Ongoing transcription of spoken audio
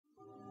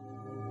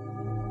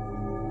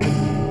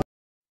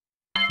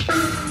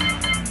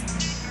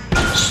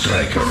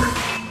Striker.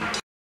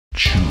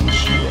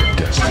 Choose your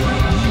destiny.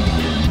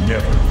 You will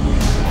never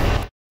win.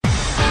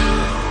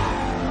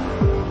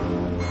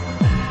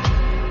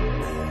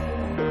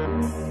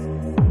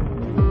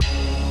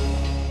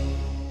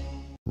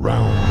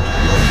 Round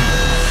one,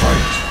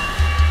 fight.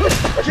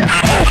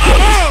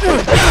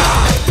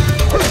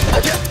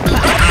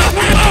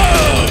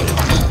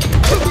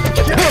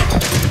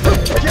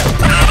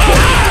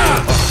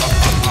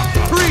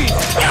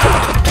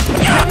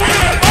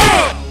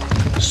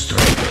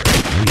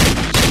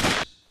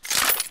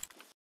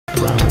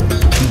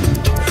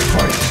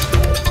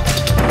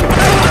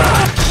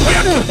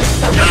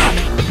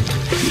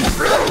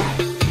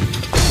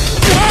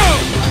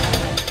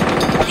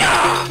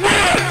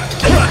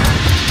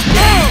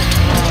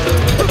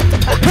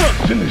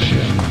 Finish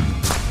him.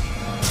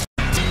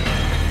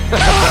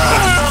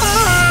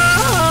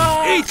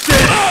 Eat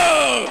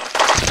this!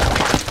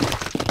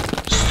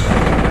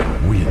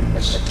 Striker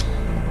wins.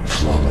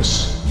 Flawless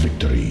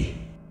victory.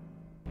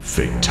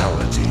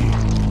 Fatality.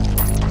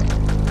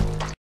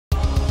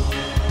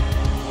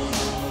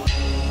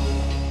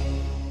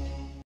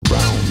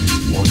 Round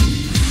one,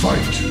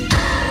 fight.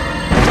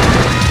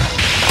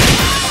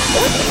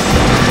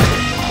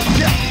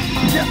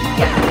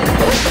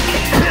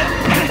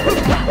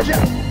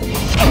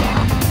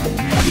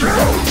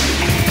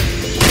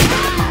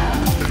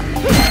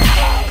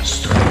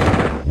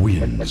 Striker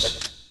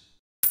wins.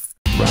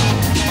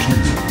 Round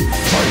two,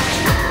 fight.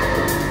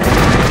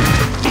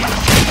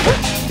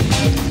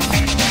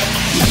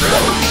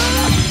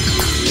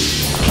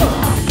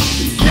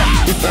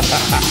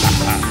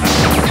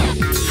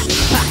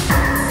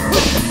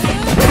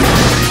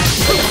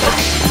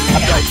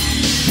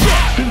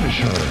 Finish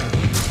her.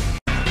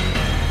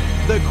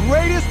 The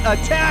greatest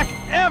attack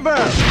ever!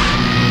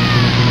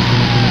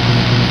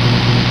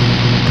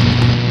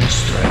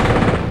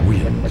 Striker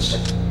wins.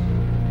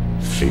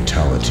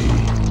 Fatality.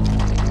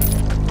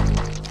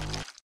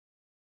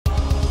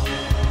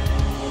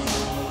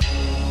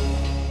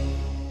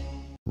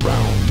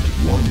 Round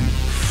one,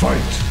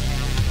 fight.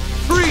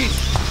 Freeze!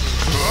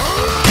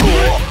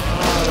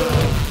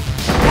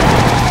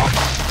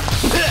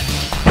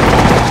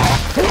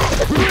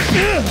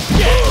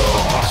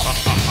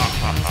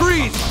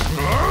 Freeze!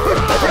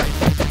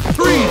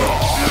 Freeze!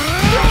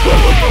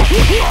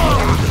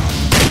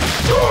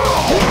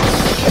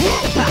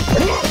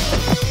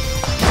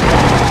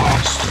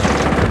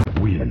 Striker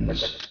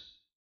wins.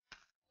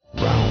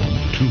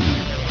 Round two,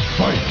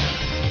 fight.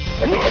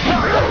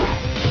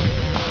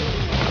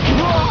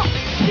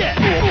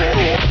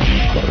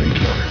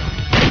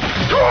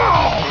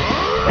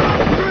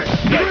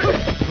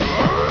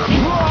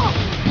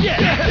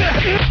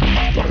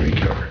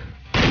 Striker.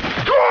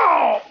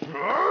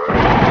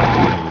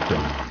 Well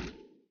done.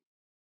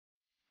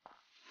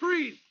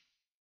 Freeze!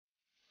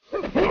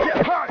 Finish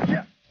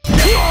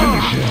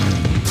him.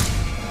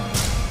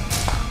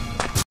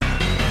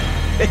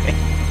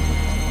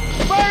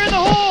 Fire in the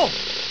hole!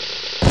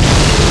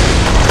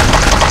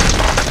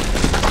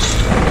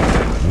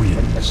 Striker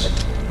wins.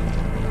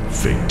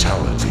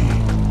 Fatality.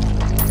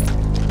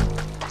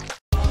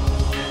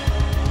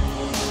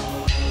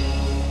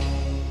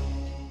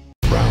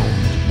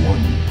 Round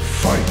one,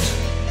 fight.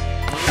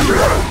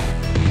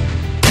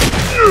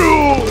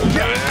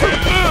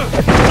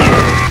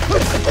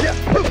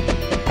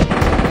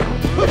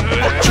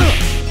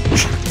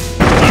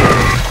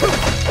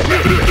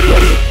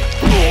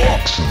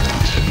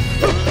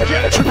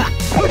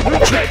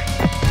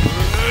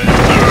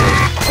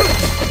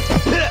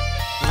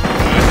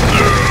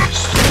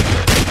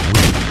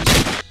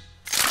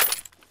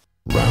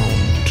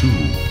 Round two,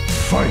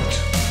 fight.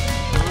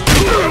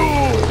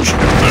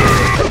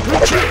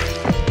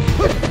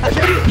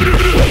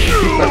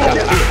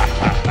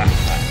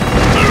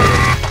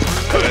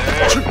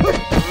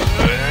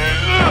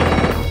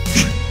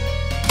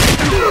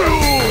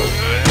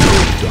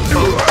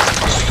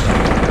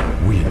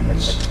 Striker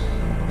wins.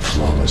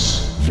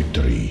 Flawless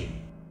victory.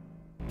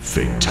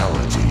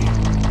 Fatality.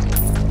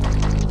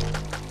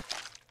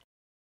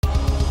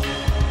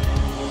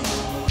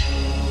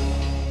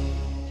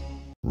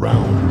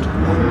 Round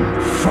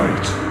one,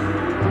 fight.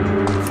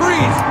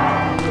 Freeze!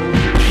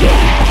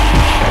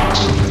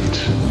 Excellent.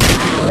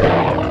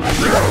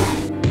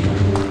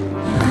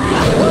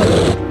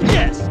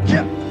 Yes!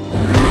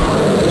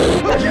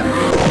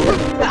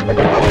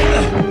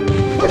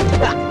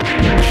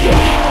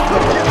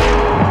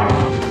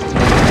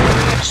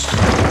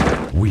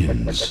 Striker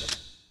wins.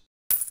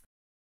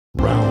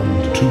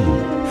 Round two,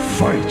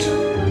 fight.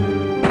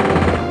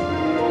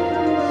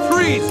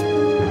 Freeze!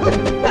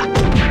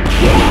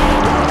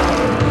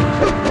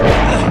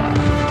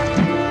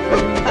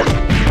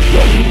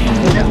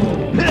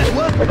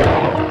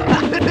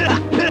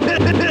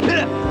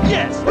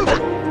 Yes!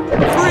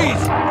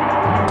 Freeze!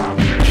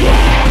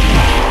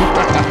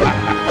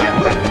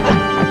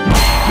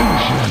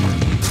 Finish him.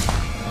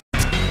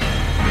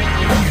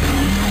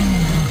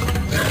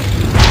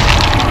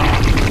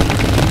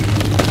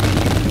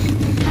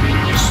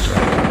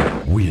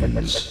 Striker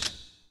wins.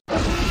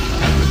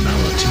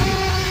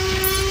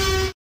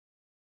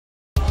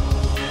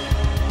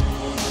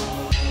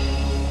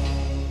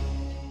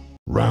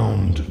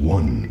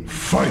 one,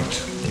 fight!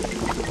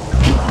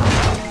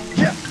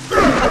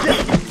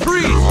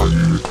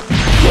 Freeze!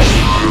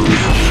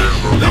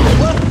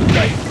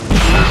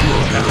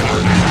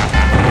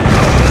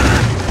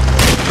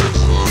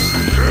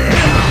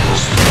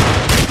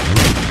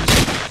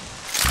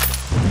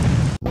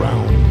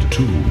 Round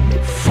two,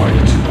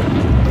 fight!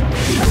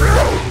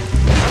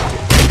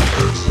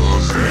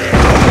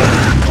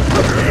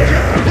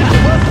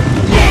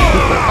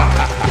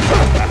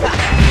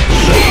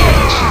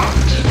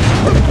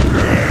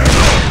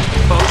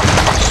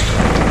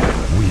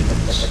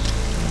 Wins.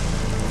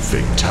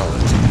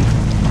 Fatality.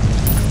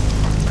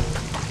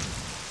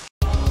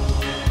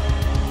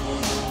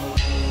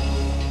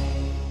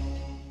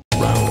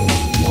 Round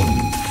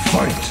one,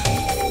 fight!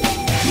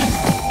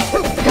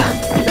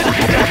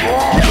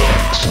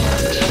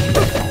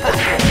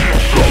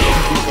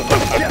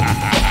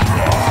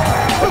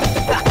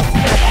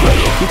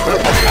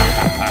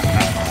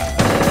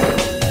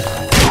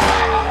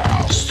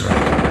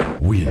 Striker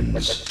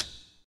wins.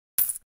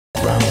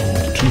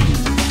 Round two,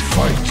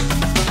 fight!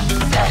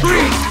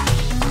 Freeze!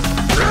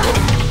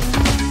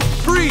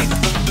 Freeze!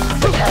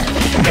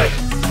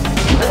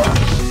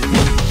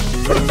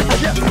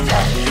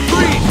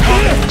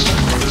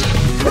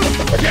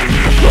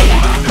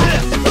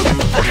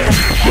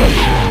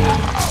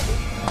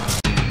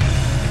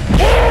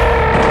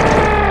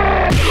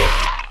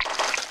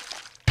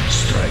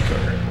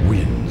 Striker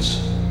wins.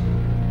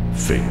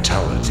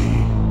 Fatality.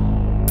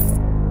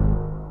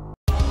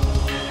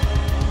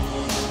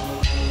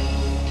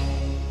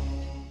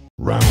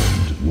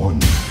 Round one,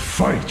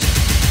 fight!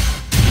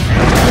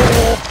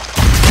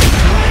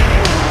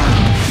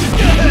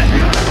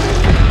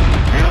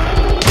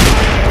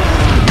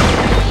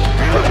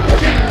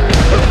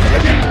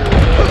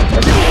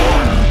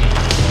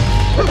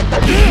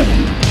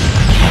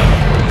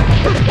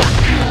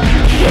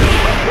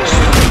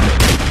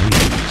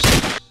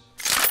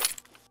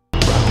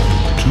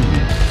 Round two,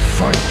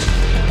 fight!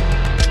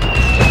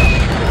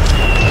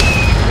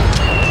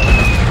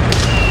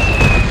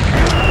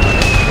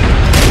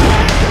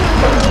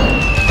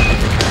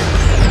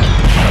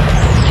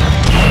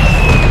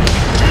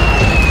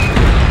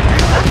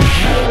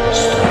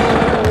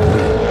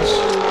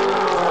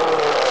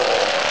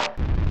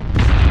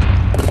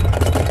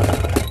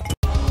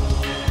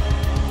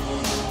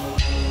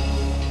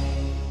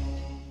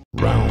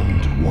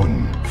 Round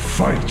one,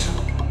 fight!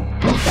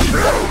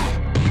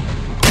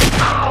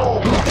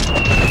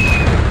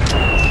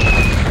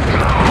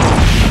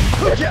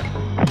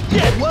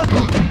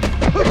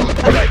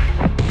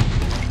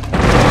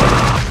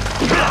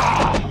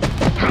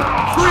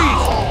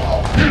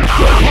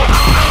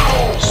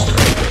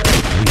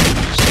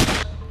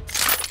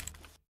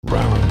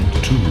 Round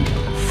two,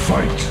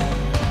 fight!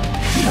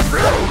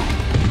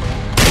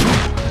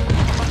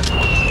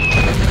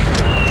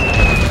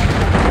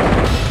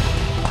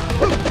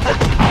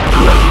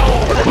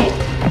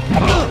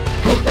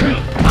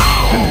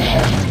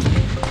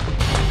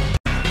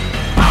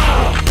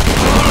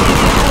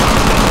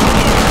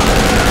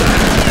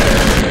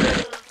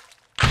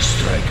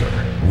 Striker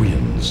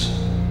wins.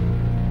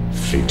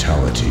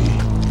 Fatality.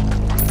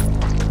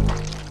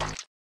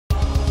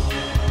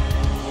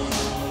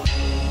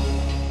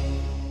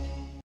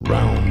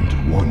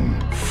 Round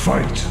one,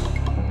 fight!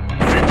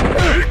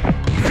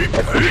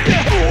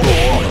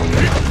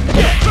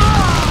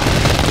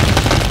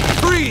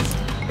 Freeze!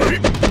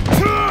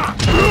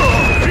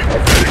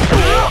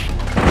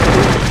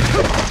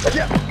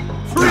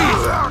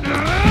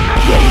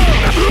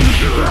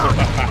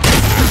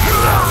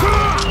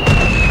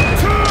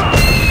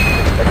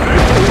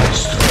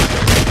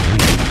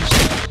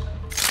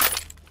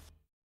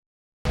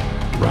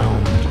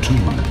 Round two,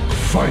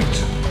 fight!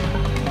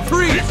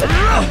 Freeze!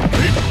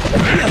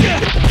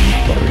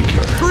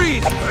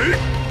 Freeze!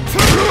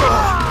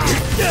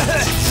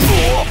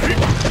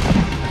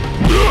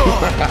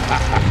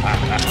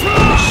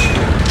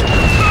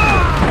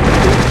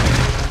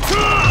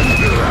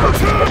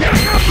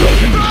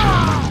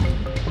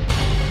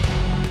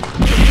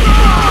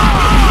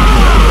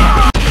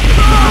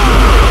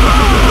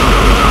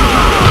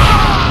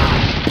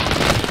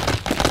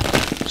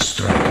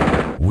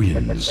 Striker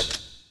wins.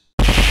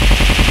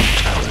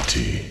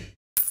 Fatality.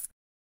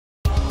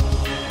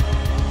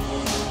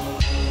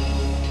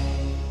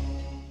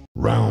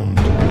 Round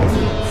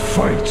one,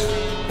 fight!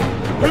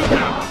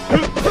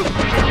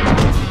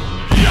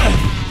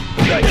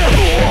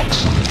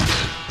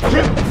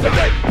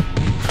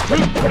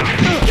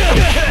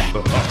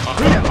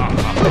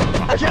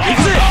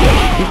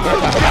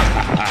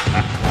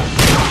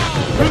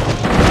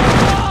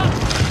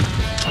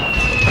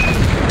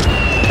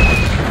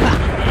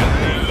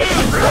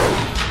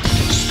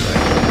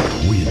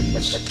 Striker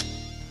wins.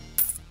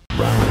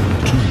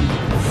 Round two,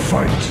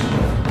 fight!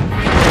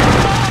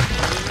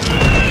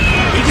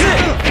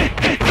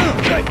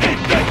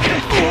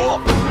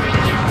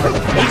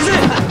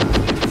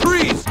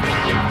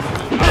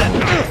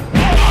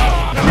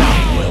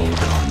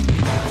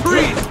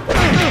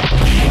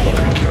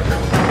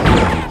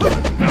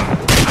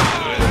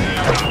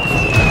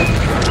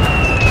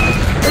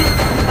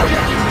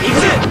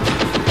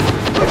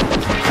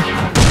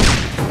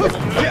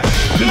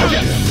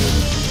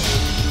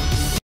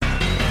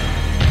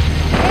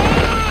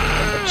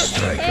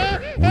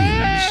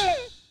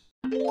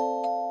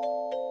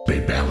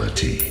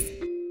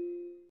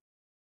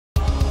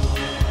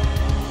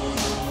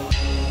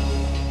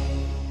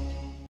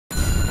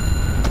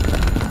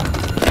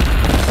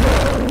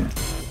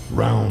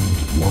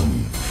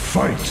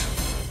 fight!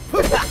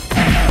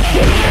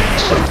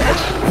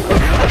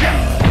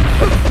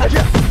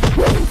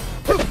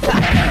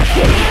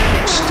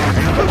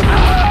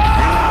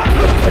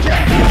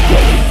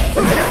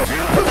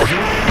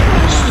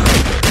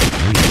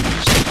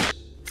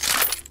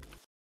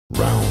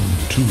 Round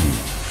 2,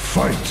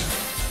 fight!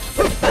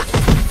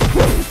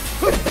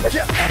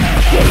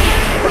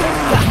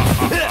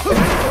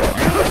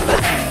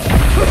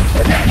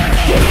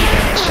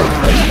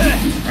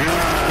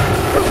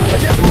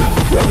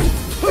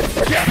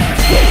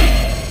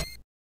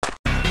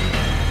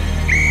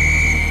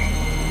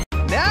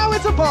 Now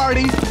it's a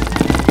party!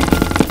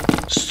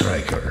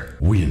 Striker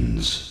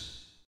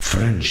wins.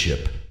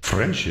 Friendship.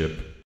 Friendship.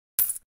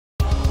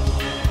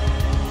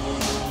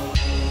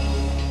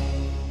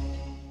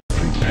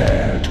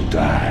 Prepare to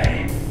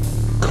die.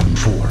 Come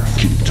forth,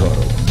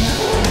 Kintaro.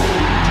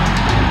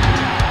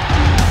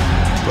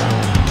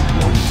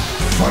 Round 1,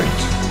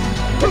 fight!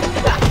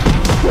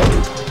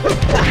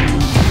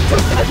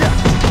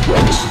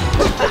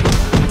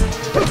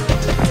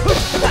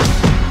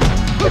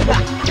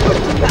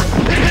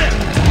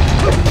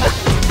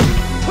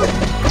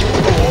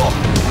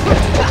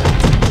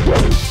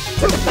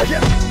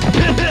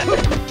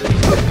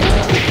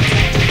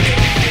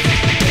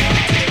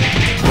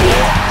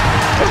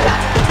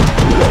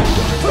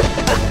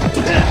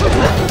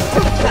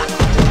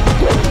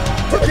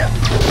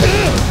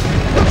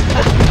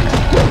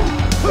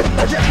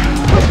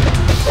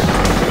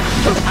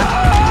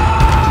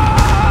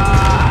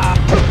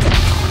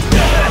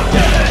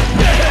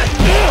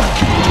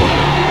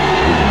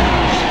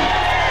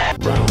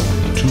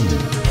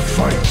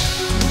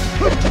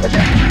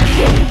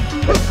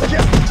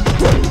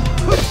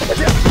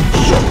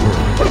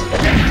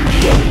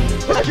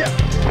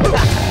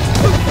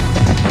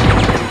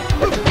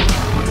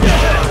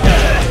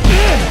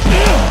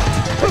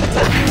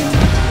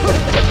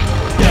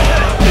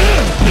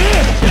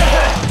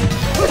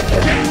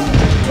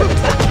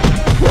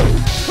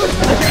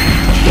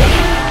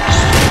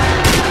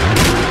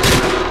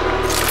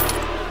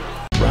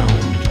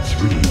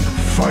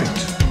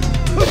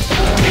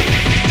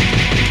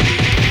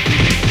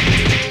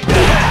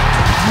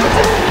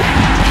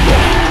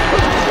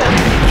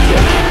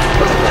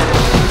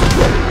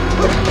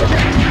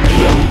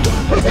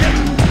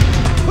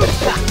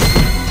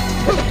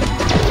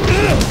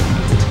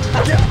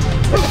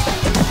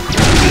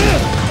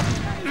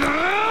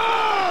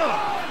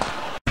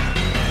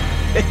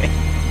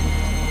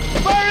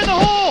 Fire in the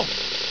hole!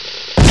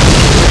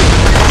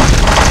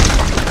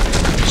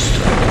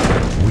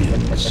 Striker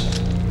wins.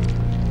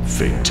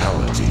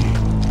 Fatality.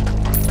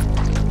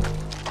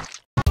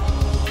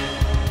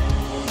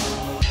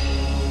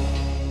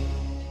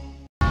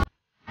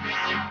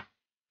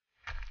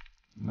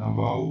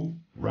 Now,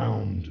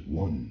 round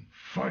 1,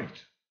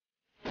 fight!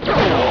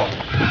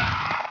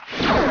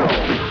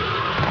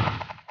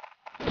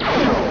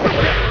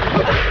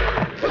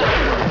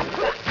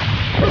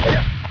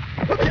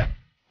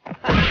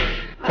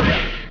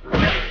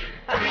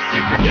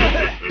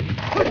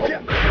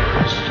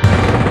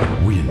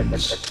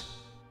 Wins.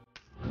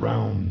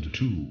 Round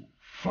 2,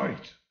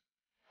 fight!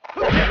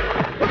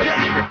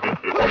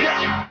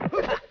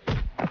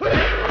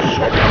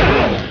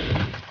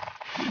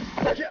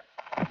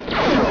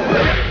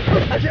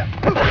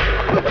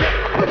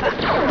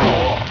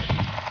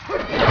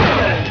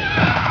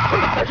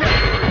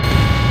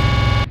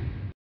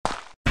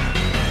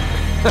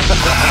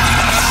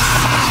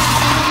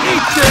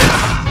 Eat this!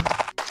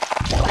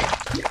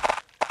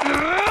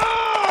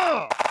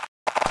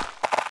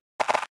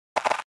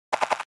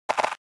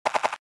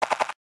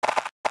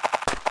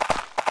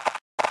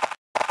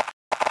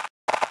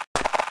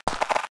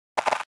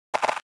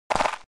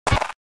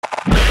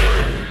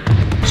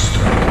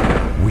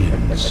 Striker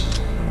wins.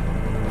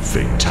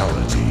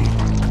 Fatality.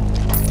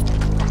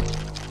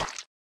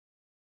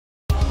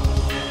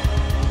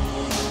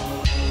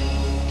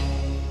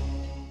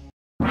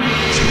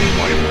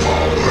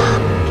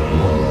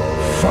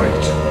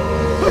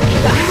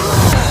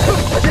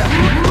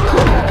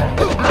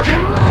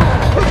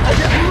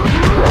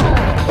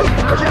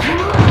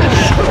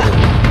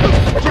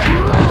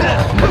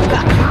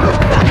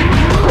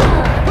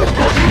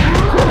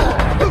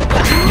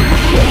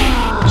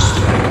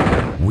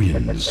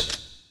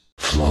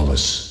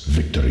 Flawless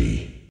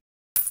victory.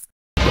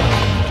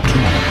 Round 2,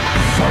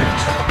 fight!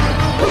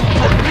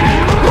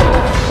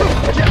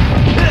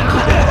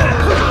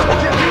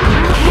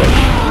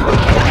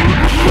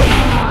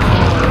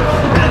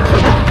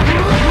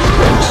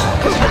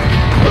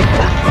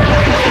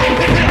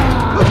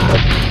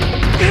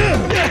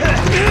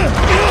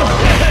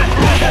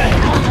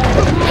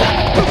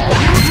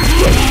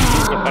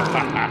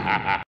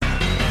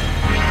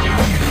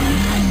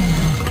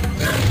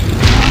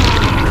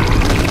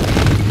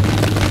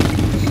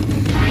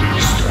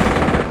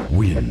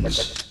 Wins.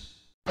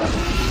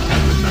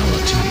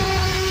 Animality.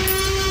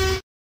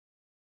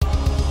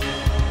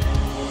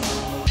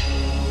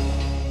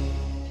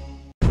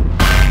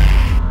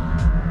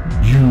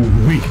 You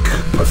weak,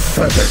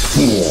 pathetic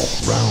fool.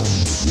 Round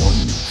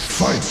 1,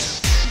 fight!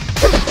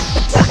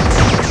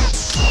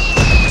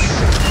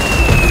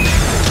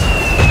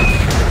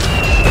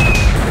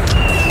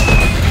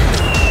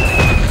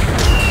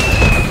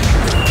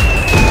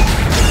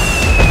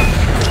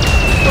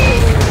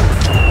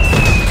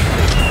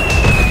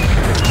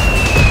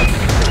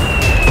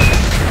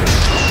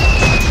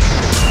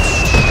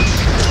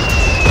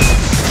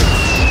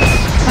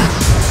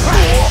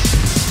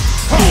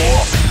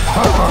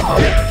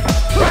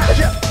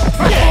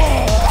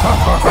 Ha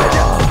ha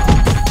ha!